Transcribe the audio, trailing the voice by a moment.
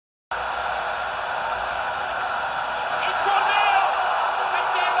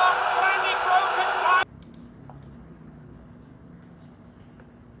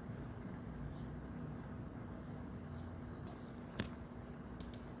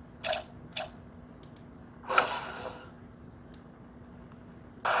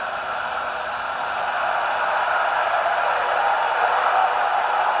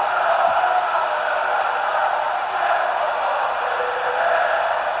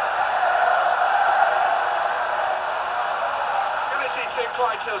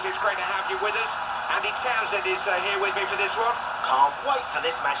Clyde tells you it's great to have you with us. Andy Townsend is here with me for this one. Can't wait for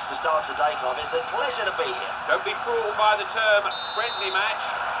this match to start today, Clive. It's a pleasure to be here. Don't be fooled by the term friendly match.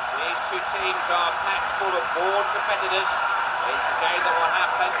 These two teams are packed full of born competitors. It's a game that will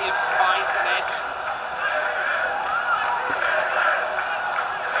have plenty of spice and edge.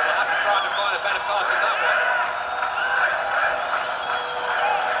 We'll have to try to find a better part of that one.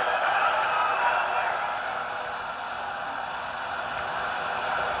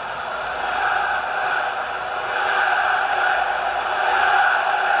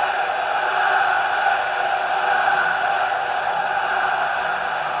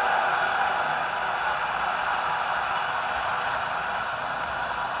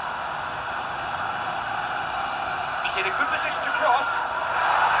 He's in a good position to cross.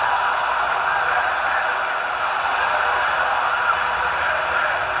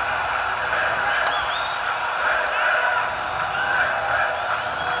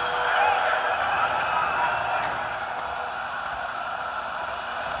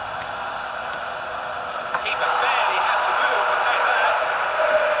 Keeper barely had to move to take that.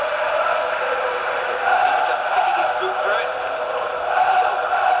 Keeper just sticking his boot through it.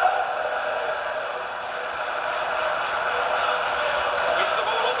 Wins the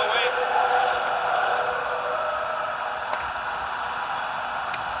ball on the wing.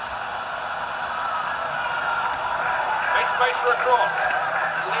 Makes space for a cross.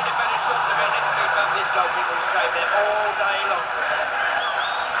 He'll need a better shot to beat this keeper. This goalkeeper will save them all day long from there.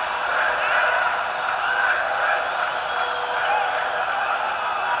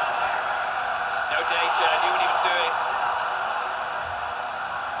 No danger, knew what he was doing.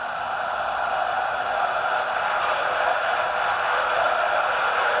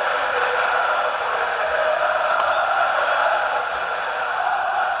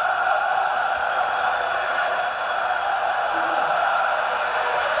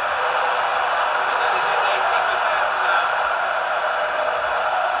 That is in the keeper's hands now.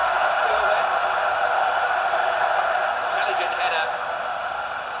 Feel that. Intelligent header.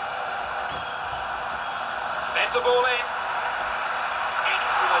 There's the ball in.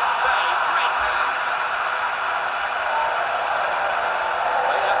 Excellent save. Great hands.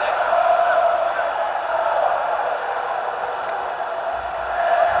 Way out there.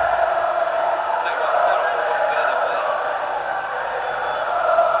 Tell you what, the final ball wasn't good enough there.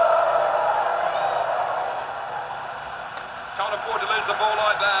 Can't afford to lose the ball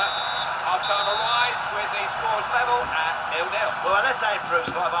like that. Half-time arrives with the scores level at 0-0. Well, unless that improves,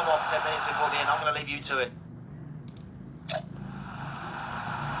 Clive, I'm off 10 minutes before the end. I'm going to leave you to it.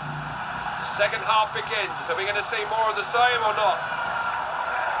 The second half begins. Are we going to see more of the same or not?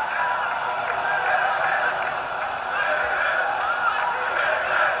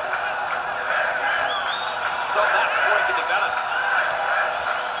 Stop that before it can develop.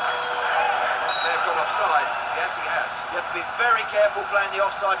 May have gone offside. Yes, he has. You have to be very careful playing the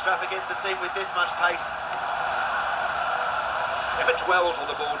offside trap against a team with this much pace. Never dwells on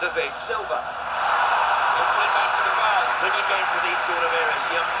the ball, does he? Silva. He'll put it back to the foul. When you get into these sort of areas,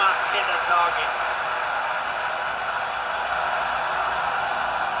 you must hit the target.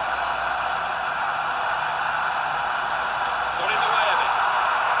 Got in the way of it.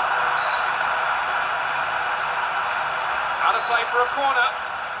 Out of play for a corner.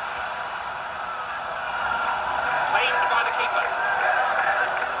 Claimed by the keeper.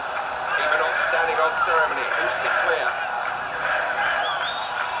 Keeper not standing on ceremony. Loose it clear.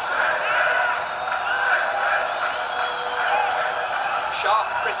 Sharp,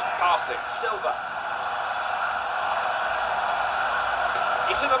 crisp passing. Silva.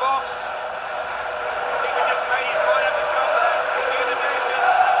 Into the box. Keeper just made his mind up and come there. He knew the dangers.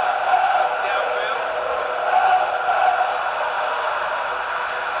 Downfield.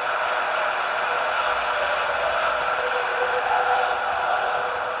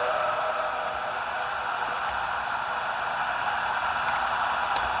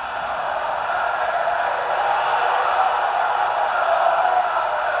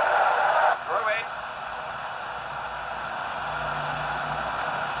 Throw in.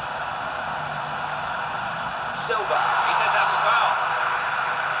 Silva. He says that's a foul.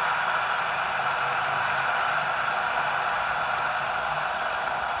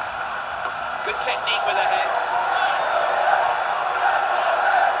 Good technique with the head.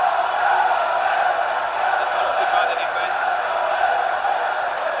 Just halted by the defence.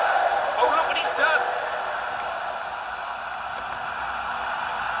 Oh, look what he's done.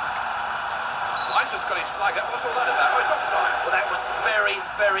 Linesman's got his flag up. What's all that about? Oh, it's offside. Well, that was very,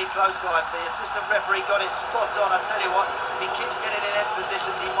 very close, Clive. The assistant referee got it spot on. I tell you what, if he keeps getting in end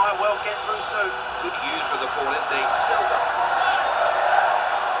positions, he might well get through soon. Good use of the ball, isn't he? Silva.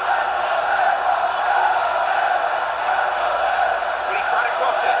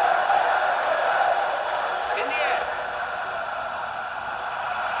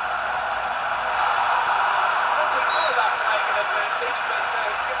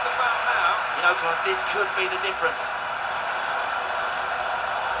 looked like this could be the difference.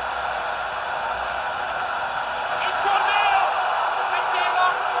 It's 1-0! The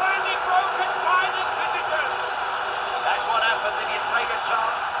deadlock finally broken by the visitors. That's what happens if you take a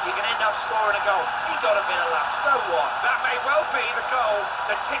chance, you can end up scoring a goal. He got a bit of luck, so what? That may well be the goal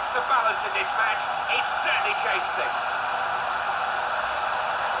that tips the balance in this match. It certainly changed things.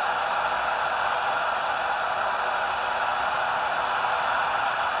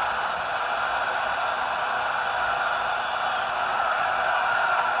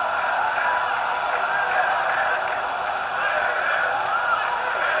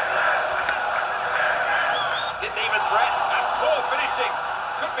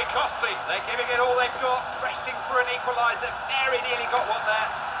 Could be costly. They're giving it all they've got, pressing for an equaliser. Very nearly got one there.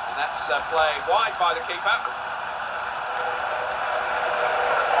 And that's play wide by the keeper.